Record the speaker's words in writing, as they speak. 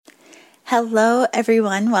Hello,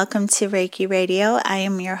 everyone. Welcome to Reiki Radio. I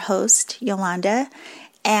am your host, Yolanda,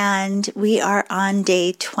 and we are on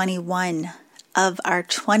day 21 of our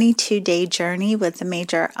 22-day journey with the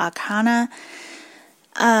major arcana.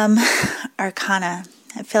 I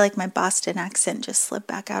feel like my Boston accent just slipped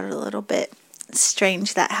back out a little bit. It's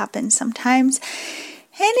strange that happens sometimes.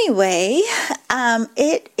 Anyway,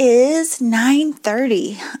 it is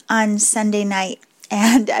 9:30 on Sunday night.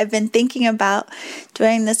 And I've been thinking about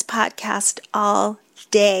doing this podcast all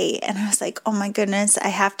day. And I was like, oh my goodness, I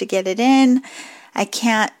have to get it in. I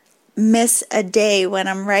can't miss a day when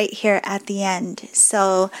I'm right here at the end.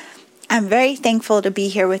 So I'm very thankful to be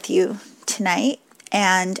here with you tonight.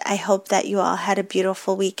 And I hope that you all had a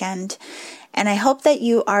beautiful weekend. And I hope that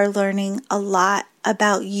you are learning a lot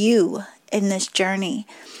about you in this journey.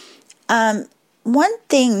 One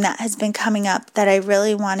thing that has been coming up that I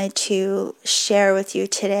really wanted to share with you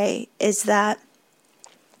today is that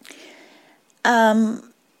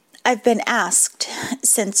I've been asked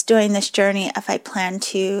since doing this journey if I plan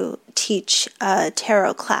to teach a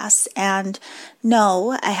tarot class. And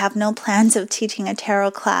no, I have no plans of teaching a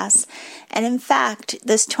tarot class. And in fact,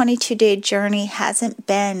 this 22-day journey hasn't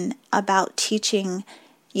been about teaching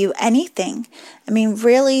you anything. I mean,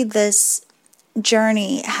 really, this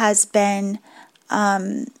journey has been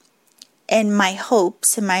and my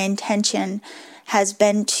hopes and my intention has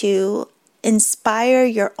been to inspire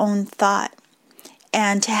your own thought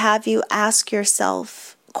and to have you ask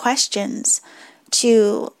yourself questions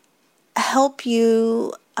to help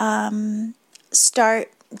you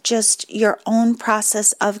start just your own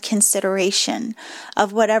process of consideration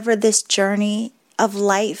of whatever this journey of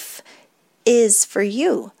life is for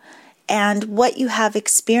you. And what you have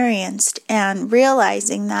experienced, and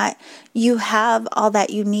realizing that you have all that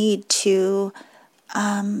you need to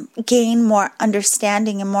gain more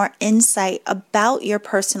understanding and more insight about your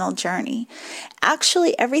personal journey.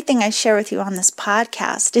 Actually, everything I share with you on this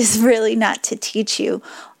podcast is really not to teach you.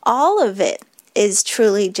 All of it is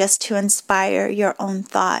truly just to inspire your own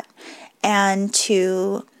thought and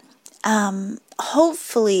to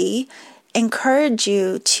hopefully encourage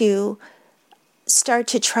you to start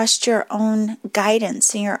to trust your own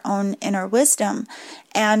guidance and your own inner wisdom.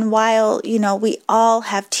 And while, we all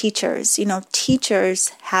have teachers, teachers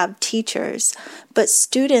have teachers, but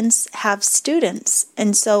students have students.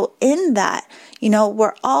 And so in that,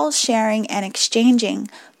 we're all sharing and exchanging,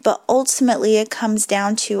 but ultimately it comes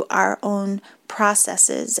down to our own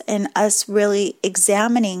processes and us really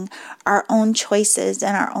examining our own choices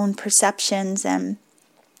and our own perceptions, and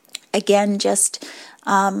again, just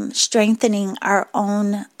strengthening our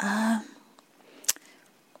own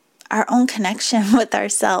connection with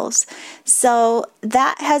ourselves. So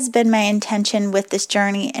that has been my intention with this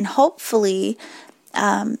journey, and hopefully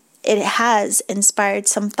it has inspired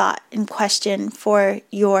some thought and question for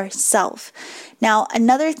yourself. Now,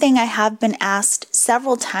 another thing I have been asked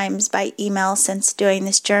several times by email since doing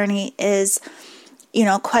this journey is,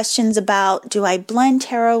 questions about, do I blend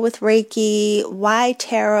tarot with Reiki? Why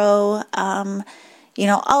tarot?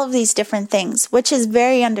 All of these different things, which is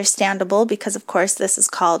very understandable because, of course, this is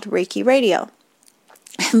called Reiki Radio.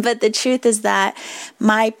 But the truth is that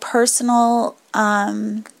my personal,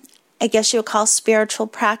 I guess you'll call spiritual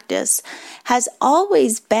practice, has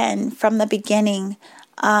always been, from the beginning,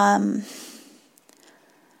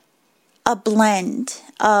 a blend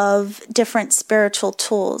of different spiritual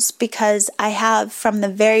tools, because I have from the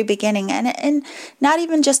very beginning, and not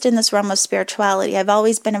even just in this realm of spirituality, I've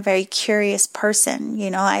always been a very curious person.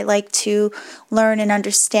 I like to learn and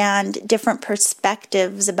understand different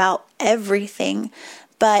perspectives about everything.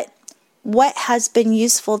 But what has been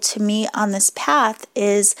useful to me on this path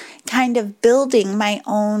is kind of building my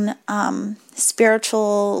own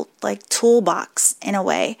spiritual toolbox in a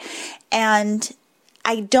way. And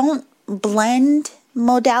I don't blend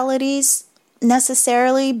modalities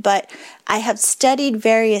necessarily, but I have studied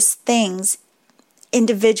various things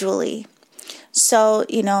individually. So,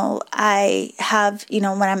 I have, when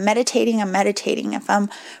I'm meditating, I'm meditating. If I'm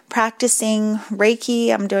practicing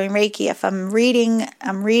Reiki, I'm doing Reiki. If I'm reading,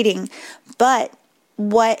 I'm reading. But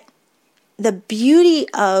what the beauty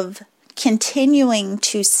of continuing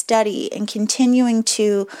to study and continuing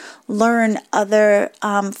to learn other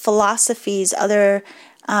philosophies, other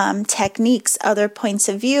techniques, other points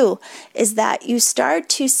of view, is that you start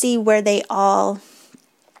to see where they all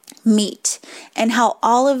meet and how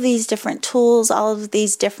all of these different tools, all of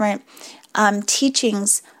these different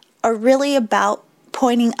teachings are really about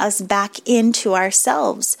pointing us back into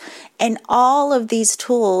ourselves. And all of these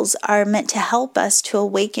tools are meant to help us to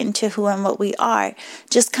awaken to who and what we are,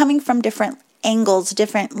 just coming from different angles,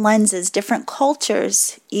 different lenses, different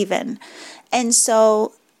cultures even. And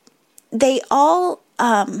so they all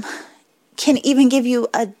can even give you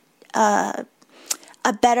a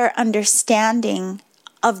better understanding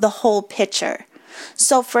of the whole picture.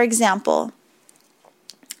 So for example,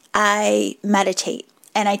 I meditate,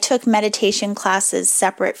 and I took meditation classes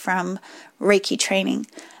separate from Reiki training,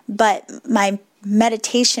 but my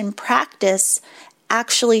meditation practice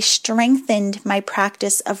actually strengthened my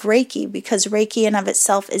practice of Reiki, because Reiki in of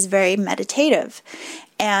itself is very meditative.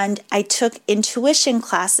 And I took intuition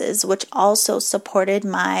classes, which also supported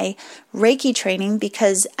my Reiki training,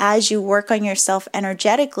 because as you work on yourself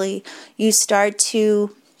energetically, you start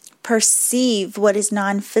to perceive what is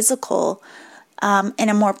non-physical in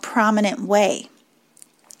a more prominent way.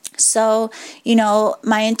 So,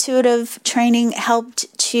 my intuitive training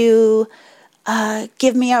helped to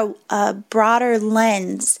give me a broader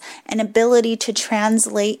lens, an ability to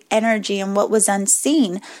translate energy and what was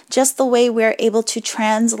unseen, just the way we're able to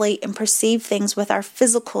translate and perceive things with our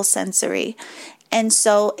physical sensory. And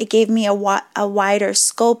so it gave me a wider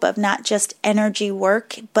scope of not just energy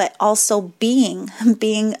work, but also being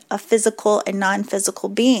a physical and non-physical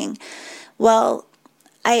being. Well,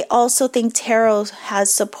 I also think tarot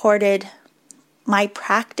has supported my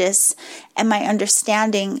practice and my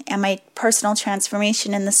understanding and my personal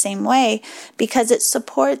transformation in the same way, because it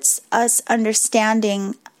supports us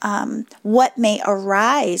understanding what may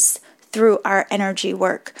arise through our energy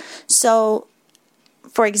work. So,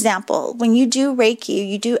 for example, when you do Reiki,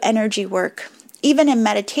 you do energy work, even in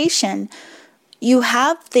meditation, you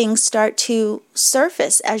have things start to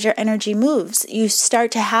surface as your energy moves. You start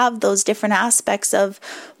to have those different aspects of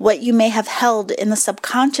what you may have held in the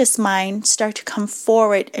subconscious mind start to come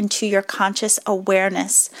forward into your conscious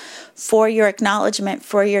awareness for your acknowledgement,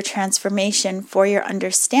 for your transformation, for your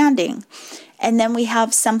understanding. And then we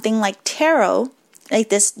have something like tarot, like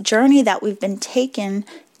this journey that we've been taking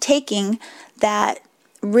that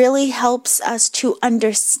really helps us to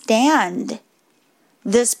understand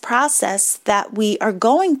this process that we are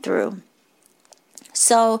going through.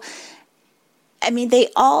 So, they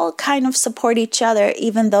all kind of support each other,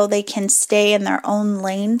 even though they can stay in their own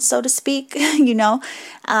lane, so to speak.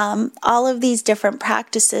 All of these different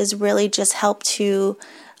practices really just help to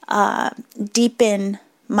deepen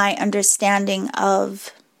my understanding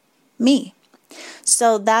of me.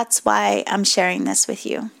 So that's why I'm sharing this with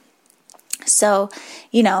you. So,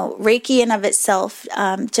 Reiki in of itself,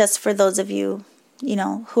 just for those of you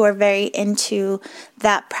who are very into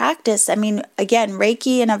that practice. Again,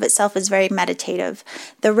 Reiki in of itself is very meditative.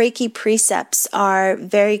 The Reiki precepts are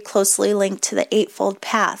very closely linked to the Eightfold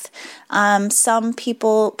Path. Some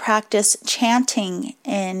people practice chanting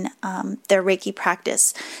in their Reiki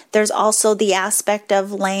practice. There's also the aspect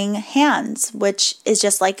of laying hands, which is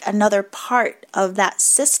just like another part of that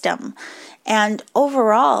system. And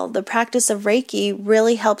overall, the practice of Reiki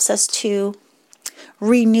really helps us to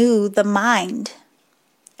renew the mind.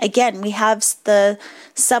 Again, we have the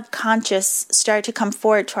subconscious start to come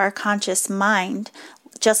forward to our conscious mind,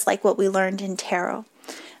 just like what we learned in tarot.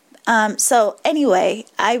 So anyway,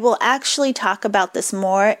 I will actually talk about this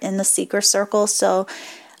more in the Seeker Circle. So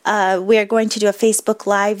we are going to do a Facebook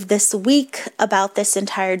Live this week about this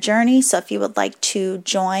entire journey. So if you would like to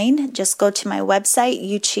join, just go to my website,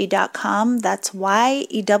 yewchi.com. That's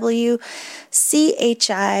YEWCHI.com.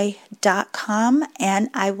 And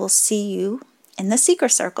I will see you in the Seeker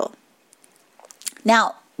Circle.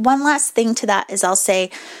 Now, one last thing to that is I'll say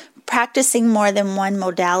practicing more than one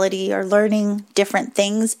modality or learning different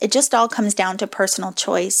things, it just all comes down to personal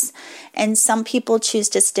choice. And some people choose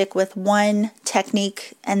to stick with one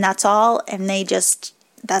technique and that's all, and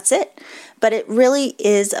that's it. But it really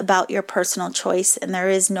is about your personal choice, and there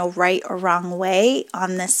is no right or wrong way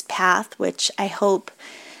on this path, which I hope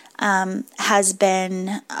has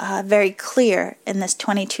been very clear in this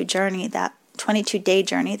 22-day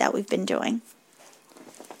journey that we've been doing.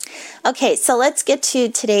 Okay, so let's get to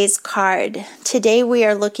today's card. Today we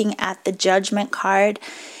are looking at the Judgment card,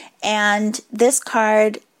 and this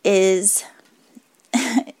card is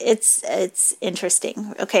it's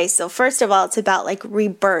interesting. Okay, so first of all, it's about like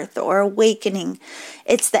rebirth or awakening.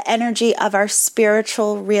 It's the energy of our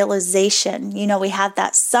spiritual realization. We had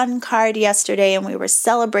that Sun card yesterday, and we were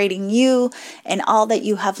celebrating you and all that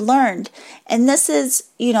you have learned. And this is,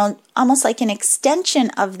 almost like an extension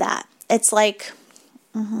of that. It's like,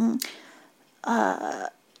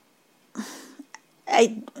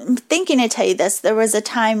 I'm thinking to tell you this. There was a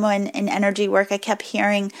time when in energy work I kept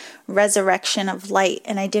hearing resurrection of light,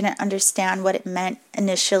 and I didn't understand what it meant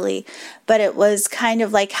initially. But it was kind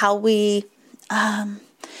of like how we,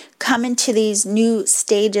 come into these new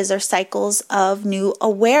stages or cycles of new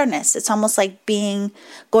awareness. It's almost like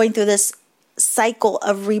going through this cycle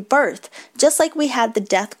of rebirth, just like we had the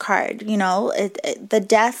death card, the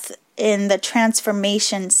death in the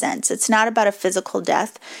transformation sense. It's not about a physical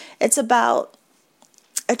death. It's about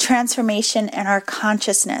a transformation in our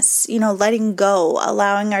consciousness, letting go,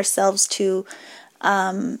 allowing ourselves to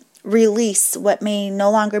release what may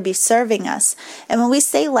no longer be serving us. And when we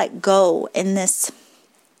say let go in this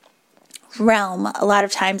realm, a lot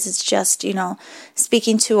of times it's just,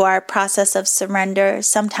 speaking to our process of surrender,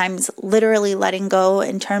 sometimes literally letting go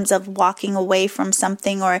in terms of walking away from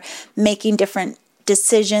something or making different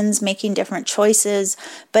decisions, making different choices.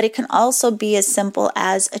 But it can also be as simple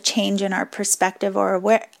as a change in our perspective or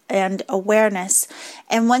awareness.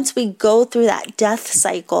 And once we go through that death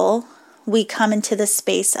cycle, we come into the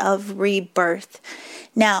space of rebirth.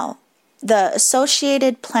 Now, the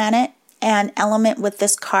associated planet and element with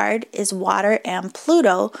this card is water and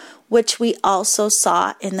Pluto, which we also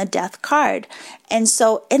saw in the death card. And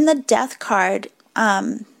so in the death card,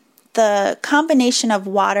 the combination of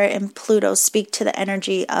water and Pluto speak to the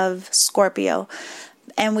energy of Scorpio.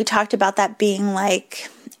 And we talked about that being like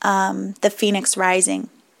the phoenix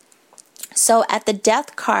rising. So at the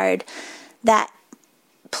death card, that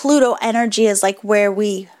Pluto energy is like where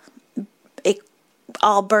it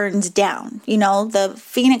all burns down. The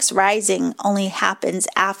phoenix rising only happens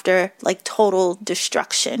after like total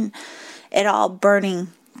destruction, it all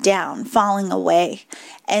burning down, falling away.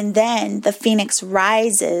 And then the phoenix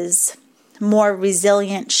rises more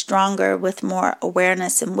resilient, stronger, with more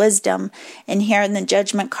awareness and wisdom. And here in the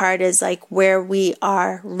Judgment card is like where we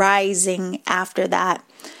are rising after that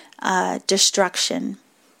destruction.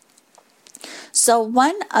 So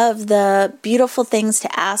one of the beautiful things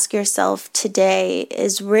to ask yourself today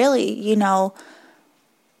is really,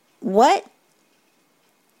 what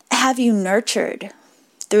have you nurtured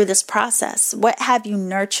through this process? What have you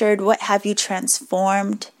nurtured? What have you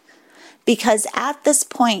transformed? Because at this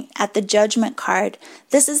point, at the Judgment card,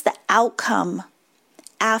 this is the outcome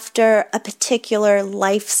after a particular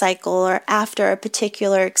life cycle or after a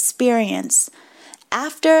particular experience,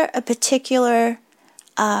 after a particular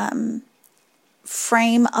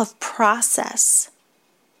frame of process.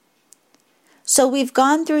 So we've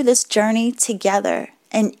gone through this journey together.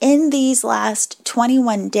 And in these last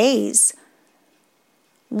 21 days,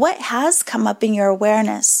 what has come up in your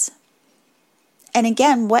awareness? And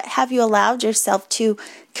again, what have you allowed yourself to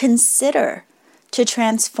consider, to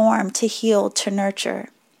transform, to heal, to nurture?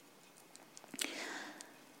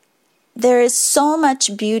 There is so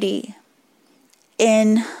much beauty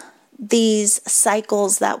in these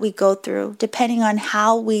cycles that we go through, depending on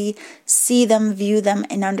how we see them, view them,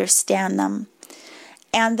 and understand them.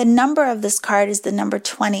 And the number of this card is the number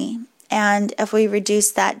 20. And if we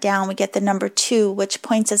reduce that down, we get the number 2, which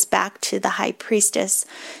points us back to the High Priestess.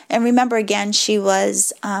 And remember, again, she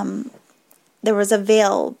was, there was a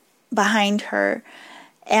veil behind her,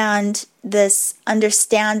 and this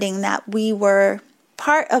understanding that we were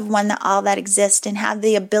part of one that all that exists and have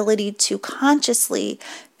the ability to consciously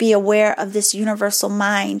be aware of this universal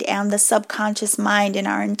mind and the subconscious mind and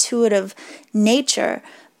our intuitive nature.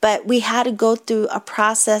 But we had to go through a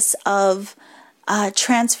process of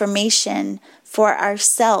transformation for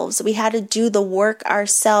ourselves. We had to do the work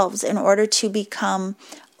ourselves in order to become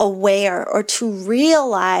aware or to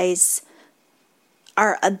realize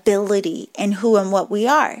our ability and who and what we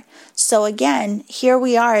are. So again, here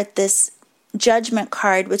we are at this Judgment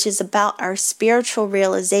card, which is about our spiritual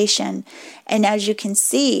realization. And as you can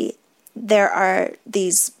see, there are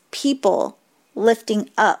these people lifting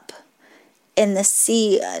up in the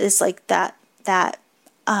sea. It's like that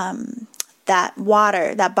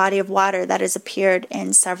water, that body of water that has appeared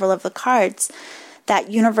in several of the cards,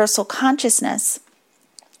 that universal consciousness.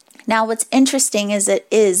 Now, what's interesting is it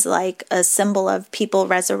is like a symbol of people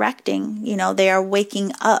resurrecting. They are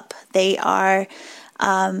waking up. They are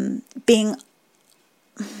being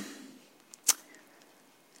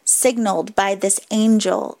signaled by this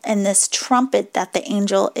angel and this trumpet that the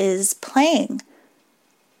angel is playing.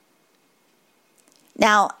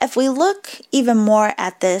 Now, if we look even more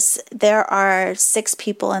at this, there are 6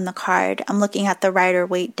 people in the card. I'm looking at the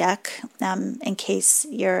Rider-Waite deck in case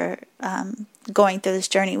you're going through this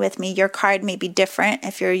journey with me. Your card may be different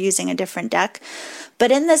if you're using a different deck.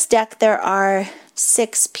 But in this deck, there are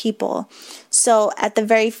 6 people. So at the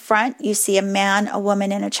very front, you see a man, a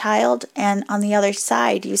woman, and a child. And on the other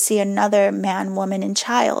side, you see another man, woman, and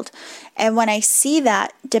child. And when I see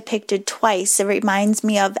that depicted twice, it reminds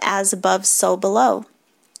me of as above, so below.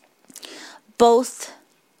 Both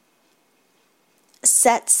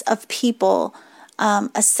sets of people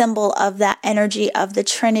a symbol of that energy of the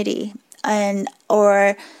Trinity,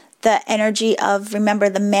 or the energy of, remember,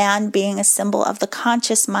 the man being a symbol of the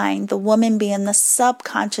conscious mind, the woman being the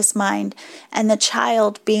subconscious mind, and the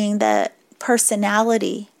child being the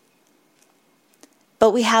personality.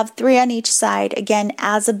 But we have 3 on each side, again,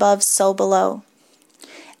 as above, so below.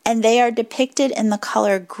 And they are depicted in the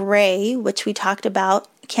color gray, which we talked about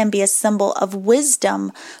can be a symbol of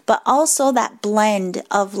wisdom, but also that blend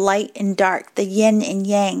of light and dark, the yin and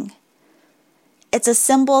yang. It's a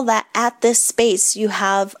symbol that at this space you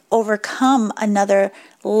have overcome another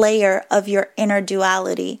layer of your inner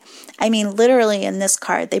duality. I mean, literally in this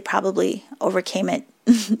card, they probably overcame it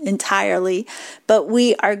entirely, but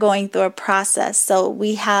we are going through a process. So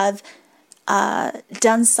we have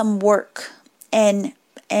done some work in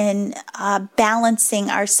balancing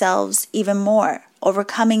ourselves even more,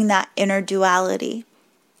 overcoming that inner duality.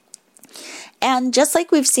 And just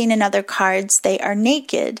like we've seen in other cards, they are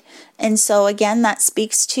naked. And so again, that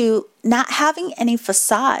speaks to not having any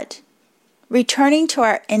facade, returning to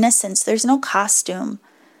our innocence. There's no costume.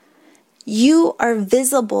 You are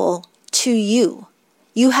visible to you.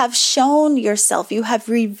 You have shown yourself. You have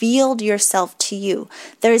revealed yourself to you.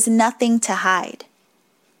 There is nothing to hide.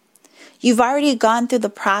 You've already gone through the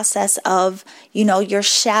process of, your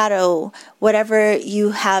shadow, whatever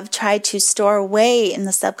you have tried to store away in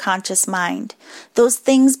the subconscious mind. Those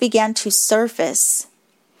things began to surface,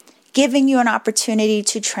 giving you an opportunity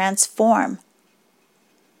to transform.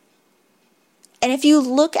 And if you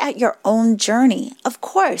look at your own journey, of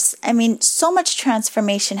course, so much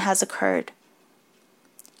transformation has occurred.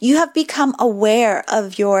 You have become aware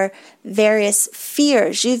of your various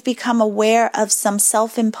fears. You've become aware of some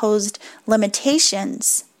self-imposed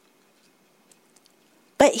limitations.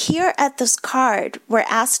 But here at this card, we're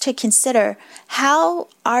asked to consider, how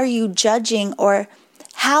are you judging, or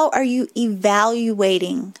how are you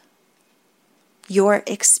evaluating your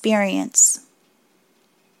experience?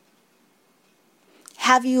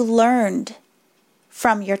 Have you learned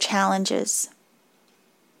from your challenges?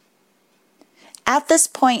 At this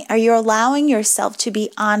point, are you allowing yourself to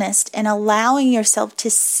be honest and allowing yourself to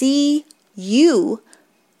see you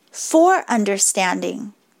for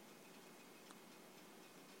understanding?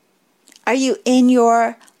 Are you in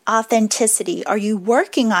your authenticity? Are you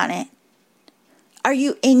working on it? Are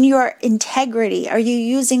you in your integrity? Are you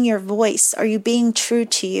using your voice? Are you being true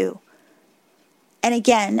to you? And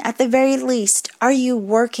again, at the very least, are you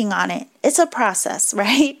working on it? It's a process,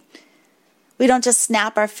 right? We don't just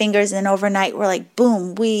snap our fingers and overnight we're like,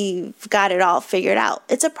 boom, we've got it all figured out.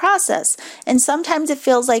 It's a process. And sometimes it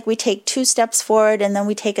feels like we take 2 steps forward and then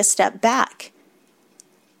we take a step back.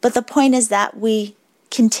 But the point is that we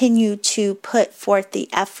continue to put forth the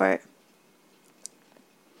effort.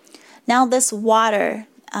 Now this water,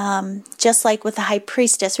 just like with the High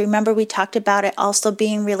Priestess, remember we talked about it also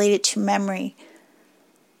being related to memory.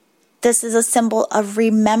 This is a symbol of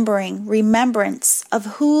remembrance of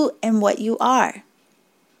who and what you are.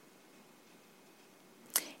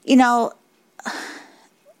 In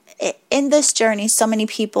this journey, so many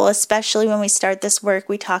people, especially when we start this work,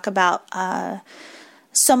 we talk about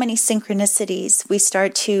so many synchronicities we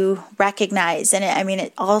start to recognize. And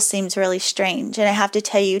it all seems really strange. And I have to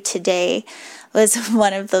tell you, today was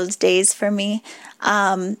one of those days for me.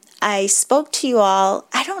 I spoke to you all,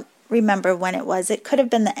 I don't remember when it was. It could have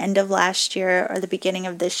been the end of last year or the beginning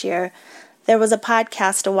of this year. There was a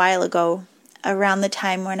podcast a while ago, around the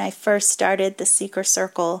time when I first started the Seeker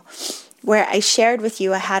Circle, where I shared with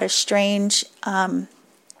you I had a strange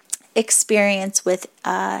experience with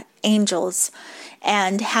angels,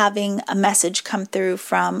 and having a message come through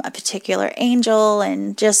from a particular angel,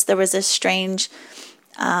 and just there was a strange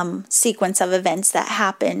sequence of events that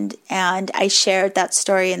happened, and I shared that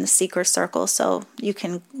story in the Seeker Circle. So you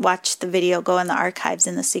can watch the video, go in the archives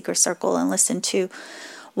in the Seeker Circle and listen to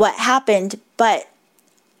what happened. But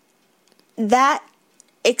that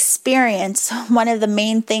experience, one of the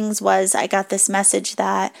main things was I got this message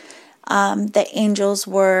that the angels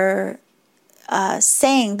were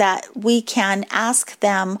saying that we can ask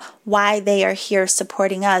them why they are here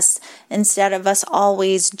supporting us, instead of us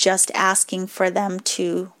always just asking for them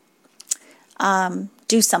to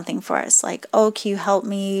do something for us. Like, oh, can you help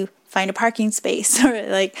me find a parking space? Or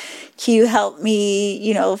like, can you help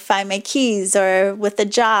me, find my keys, or with a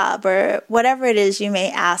job, or whatever it is you may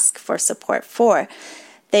ask for support for.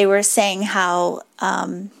 They were saying how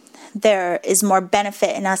there is more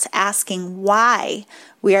benefit in us asking why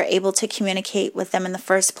we are able to communicate with them in the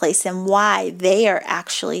first place, and why they are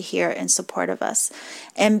actually here in support of us,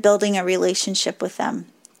 and building a relationship with them.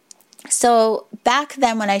 So back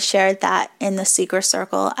then when I shared that in the Seeker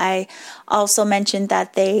Circle, I also mentioned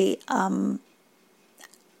that they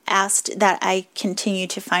asked that I continue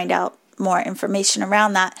to find out more information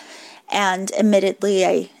around that. And admittedly,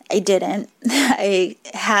 I didn't. I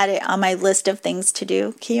had it on my list of things to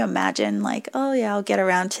do. Can you imagine? Like, oh yeah, I'll get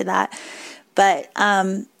around to that. But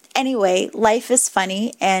anyway, life is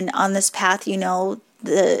funny. And on this path,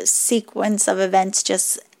 the sequence of events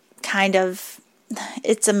just kind of,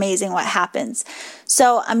 it's amazing what happens.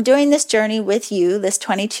 So I'm doing this journey with you, this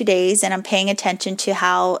 22 days, and I'm paying attention to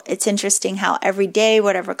how it's interesting how every day,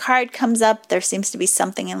 whatever card comes up, there seems to be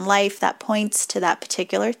something in life that points to that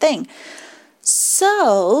particular thing.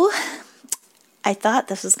 So I thought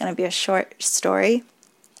this was going to be a short story.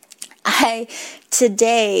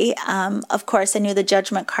 Today, of course, I knew the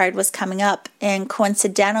Judgment card was coming up, and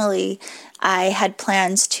coincidentally, I had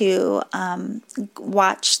plans to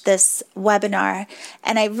watch this webinar,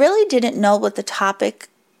 and I really didn't know what the topic,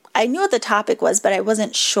 I knew what the topic was, but I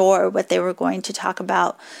wasn't sure what they were going to talk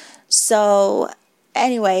about. So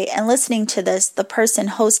anyway, and listening to this, the person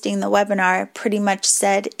hosting the webinar pretty much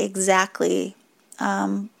said exactly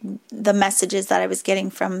the messages that I was getting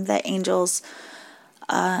from the angels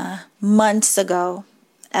months ago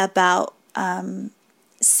about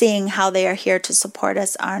seeing how they are here to support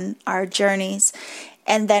us on our journeys.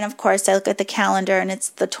 And then, of course, I look at the calendar and it's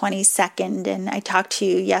the 22nd, and I talked to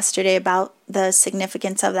you yesterday about the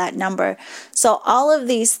significance of that number. So all of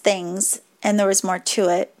these things, and there was more to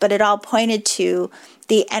it, but it all pointed to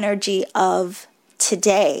the energy of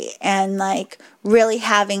today and like really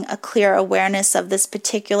having a clear awareness of this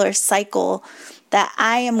particular cycle that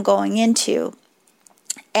I am going into.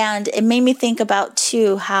 And it made me think about,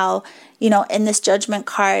 too, how, in this Judgment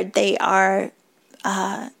card, they are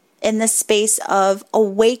in this space of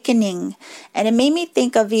awakening. And it made me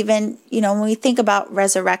think of even, when we think about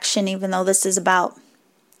resurrection, even though this is about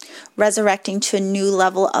resurrecting to a new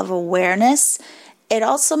level of awareness, it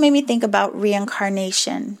also made me think about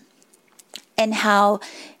reincarnation and how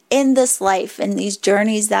in this life, in these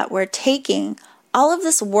journeys that we're taking, all of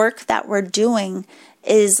this work that we're doing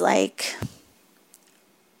is like,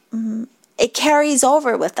 it carries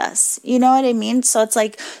over with us. You know what I mean? So it's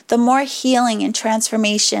like the more healing and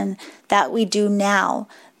transformation that we do now,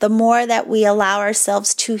 the more that we allow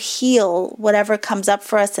ourselves to heal whatever comes up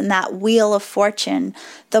for us in that wheel of fortune,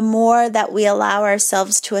 the more that we allow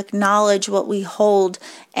ourselves to acknowledge what we hold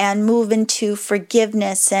and move into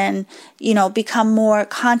forgiveness and, become more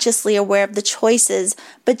consciously aware of the choices,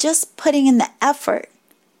 but just putting in the effort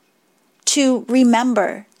to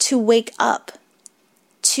remember, to wake up,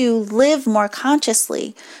 to live more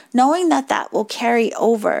consciously, knowing that that will carry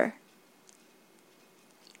over.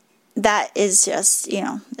 That is just,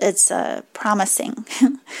 it's promising.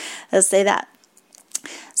 Let's say that.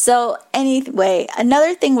 So anyway,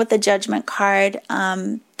 another thing with the Judgment card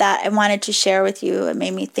that I wanted to share with you, it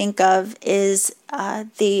made me think of, is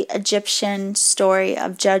the Egyptian story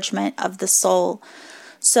of judgment of the soul.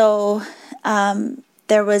 So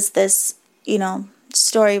there was this,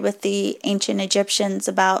 story with the ancient Egyptians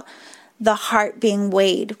about the heart being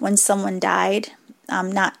weighed when someone died,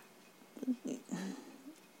 not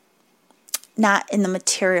in the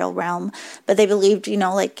material realm, but they believed,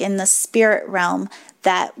 like in the spirit realm,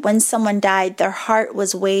 that when someone died, their heart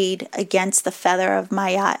was weighed against the feather of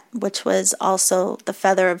Mayat, which was also the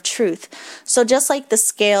feather of truth. So just like the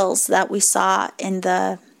scales that we saw in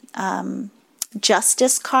the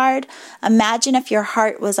Justice card, imagine if your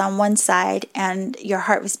heart was on one side and your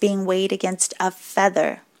heart was being weighed against a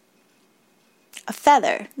feather. A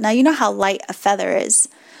feather. Now you know how light a feather is.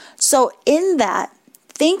 So in that,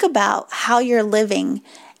 think about how you're living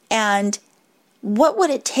and what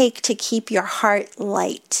would it take to keep your heart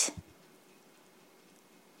light?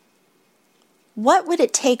 What would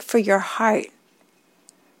it take for your heart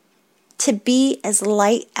to be as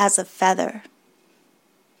light as a feather?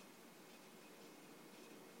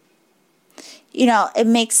 It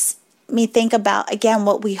makes me think about, again,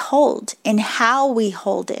 what we hold and how we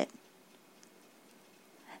hold it.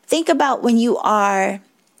 Think about when you are,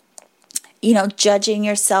 judging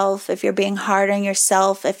yourself, if you're being hard on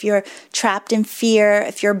yourself, if you're trapped in fear,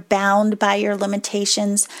 if you're bound by your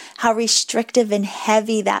limitations, how restrictive and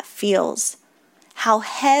heavy that feels. How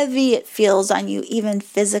heavy it feels on you, even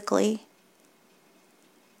physically.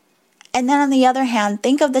 And then on the other hand,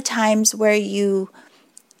 think of the times where you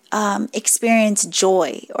experience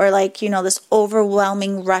joy or this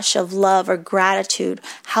overwhelming rush of love or gratitude,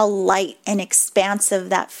 how light and expansive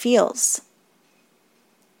that feels.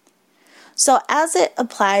 So as it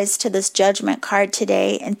applies to this Judgment card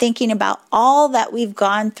today and thinking about all that we've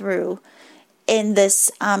gone through in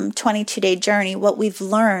this 22-day journey, what we've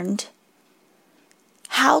learned,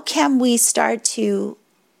 how can we start to,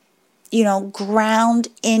 ground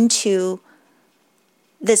into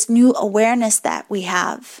this new awareness that we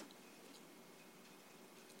have?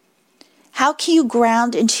 How can you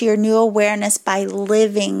ground into your new awareness by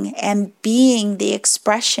living and being the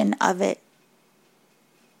expression of it?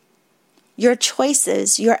 Your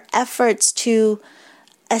choices, your efforts to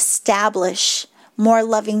establish more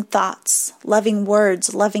loving thoughts, loving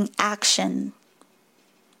words, loving action.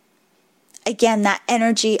 Again, that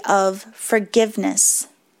energy of forgiveness.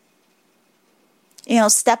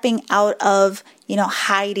 Stepping out of,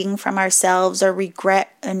 hiding from ourselves or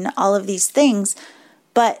regret and all of these things,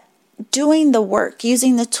 but doing the work,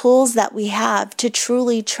 using the tools that we have to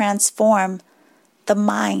truly transform the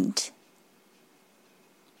mind.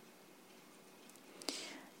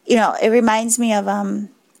 It reminds me of,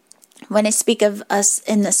 when I speak of us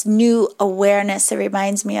in this new awareness, it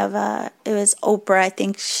reminds me of, it was Oprah, I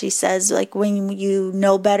think she says, like, when you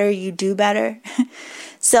know better, you do better.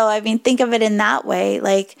 So, think of it in that way,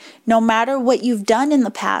 like, no matter what you've done in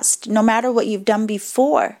the past, no matter what you've done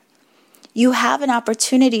before, you have an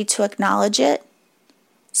opportunity to acknowledge it,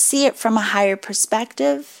 see it from a higher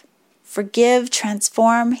perspective, forgive,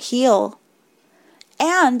 transform, heal.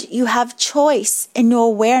 And you have choice and new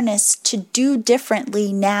awareness to do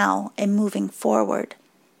differently now and moving forward.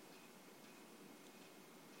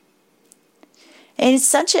 And it's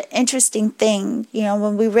such an interesting thing,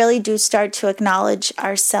 when we really do start to acknowledge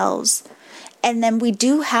ourselves. And then we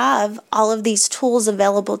do have all of these tools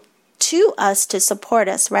available to us to support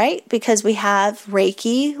us, right? Because we have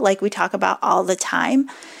Reiki, like we talk about all the time.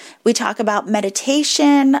 We talk about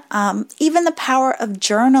meditation, even the power of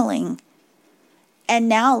journaling. And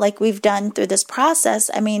now, like we've done through this process,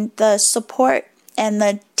 the support and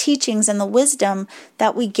the teachings and the wisdom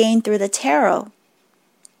that we gain through the tarot,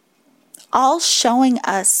 all showing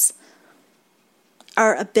us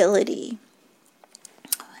our ability,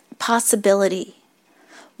 possibility,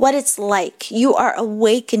 what it's like. You are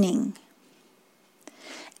awakening.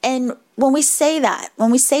 And when we say that, when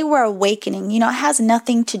we say we're awakening, it has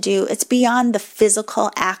nothing to do, it's beyond the physical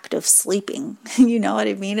act of sleeping. You know what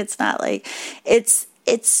I mean? It's not like, it's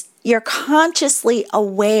you're consciously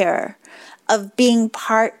aware of being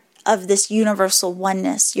part of this universal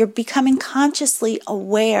oneness. You're becoming consciously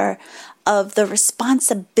aware of the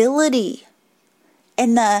responsibility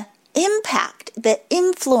and the impact, the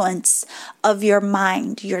influence of your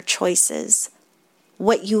mind, your choices,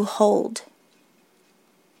 what you hold.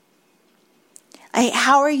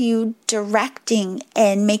 How are you directing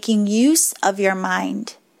and making use of your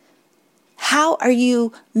mind? How are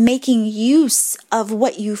you making use of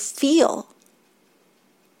what you feel?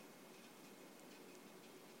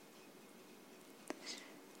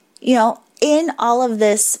 In all of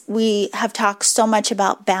this, we have talked so much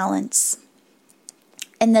about balance.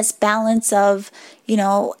 And this balance of,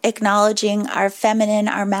 acknowledging our feminine,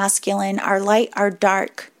 our masculine, our light, our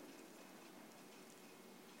dark.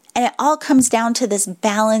 And it all comes down to this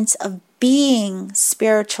balance of being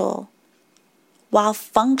spiritual while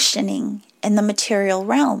functioning in the material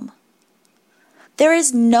realm. There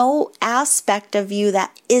is no aspect of you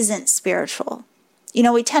that isn't spiritual.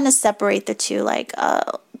 We tend to separate the two, like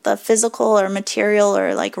the physical or material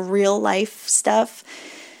or like real life stuff.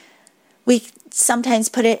 We sometimes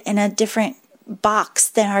put it in a different box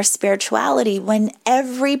than our spirituality, when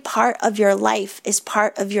every part of your life is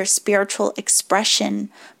part of your spiritual expression,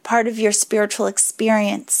 part of your spiritual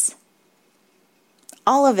experience.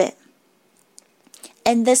 All of it.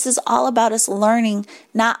 And this is all about us learning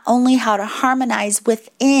not only how to harmonize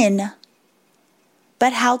within,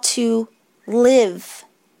 but how to live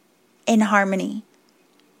in harmony.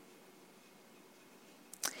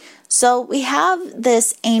 So we have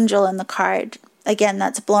this angel in the card, again,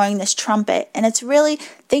 that's blowing this trumpet. And it's really,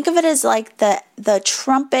 think of it as like the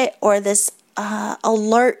trumpet or this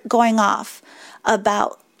alert going off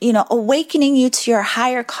about, awakening you to your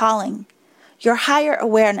higher calling, your higher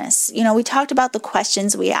awareness. We talked about the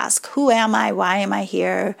questions we ask. Who am I? Why am I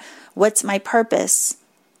here? What's my purpose?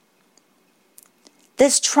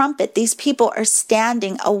 This trumpet, these people are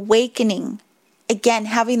standing, awakening, again,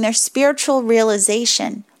 having their spiritual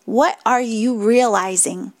realization. What are you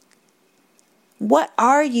realizing? What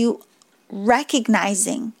are you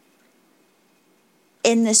recognizing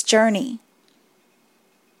in this journey?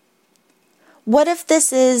 What if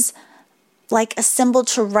this is like a symbol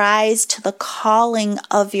to rise to the calling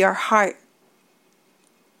of your heart?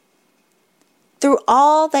 Through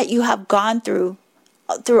all that you have gone through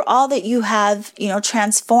all that you have,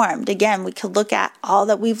 transformed. Again, we could look at all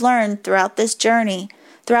that we've learned throughout this journey,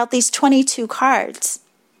 throughout these 22 cards.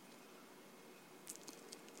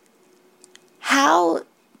 How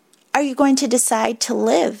are you going to decide to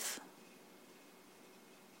live?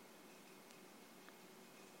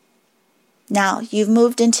 Now, you've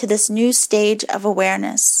moved into this new stage of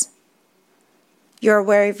awareness. You're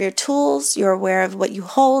aware of your tools, you're aware of what you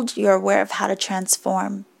hold, you're aware of how to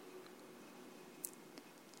transform.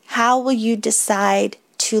 How will you decide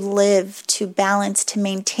to live, to balance, to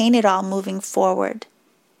maintain it all moving forward?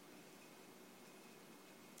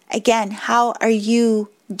 Again, how are you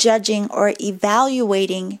judging or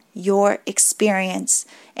evaluating your experience,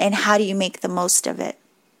 and how do you make the most of it?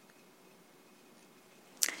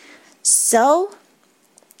 So,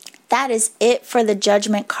 that is it for the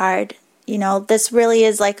Judgment card. This really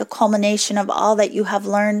is like a culmination of all that you have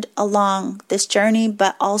learned along this journey,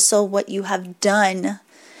 but also what you have done,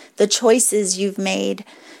 the choices you've made,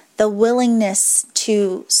 the willingness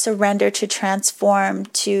to surrender, to transform,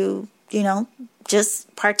 to,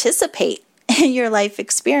 just participate in your life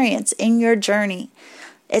experience, in your journey.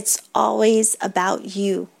 It's always about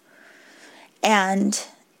you. And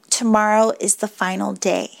tomorrow is the final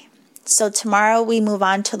day. So tomorrow we move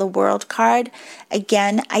on to the World card.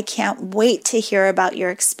 Again, I can't wait to hear about your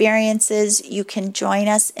experiences. You can join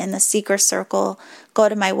us in the Seeker Circle. Go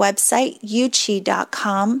to my website,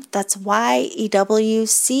 yuchi.com. That's YEWCHI.com.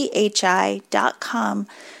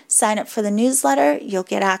 Sign up for the newsletter. You'll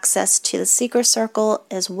get access to the Seeker Circle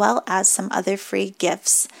as well as some other free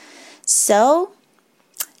gifts. So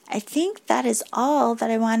I think that is all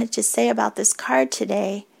that I wanted to say about this card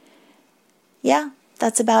today. Yeah,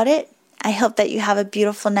 that's about it. I hope that you have a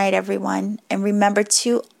beautiful night, everyone. And remember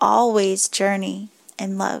to always journey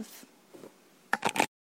in love.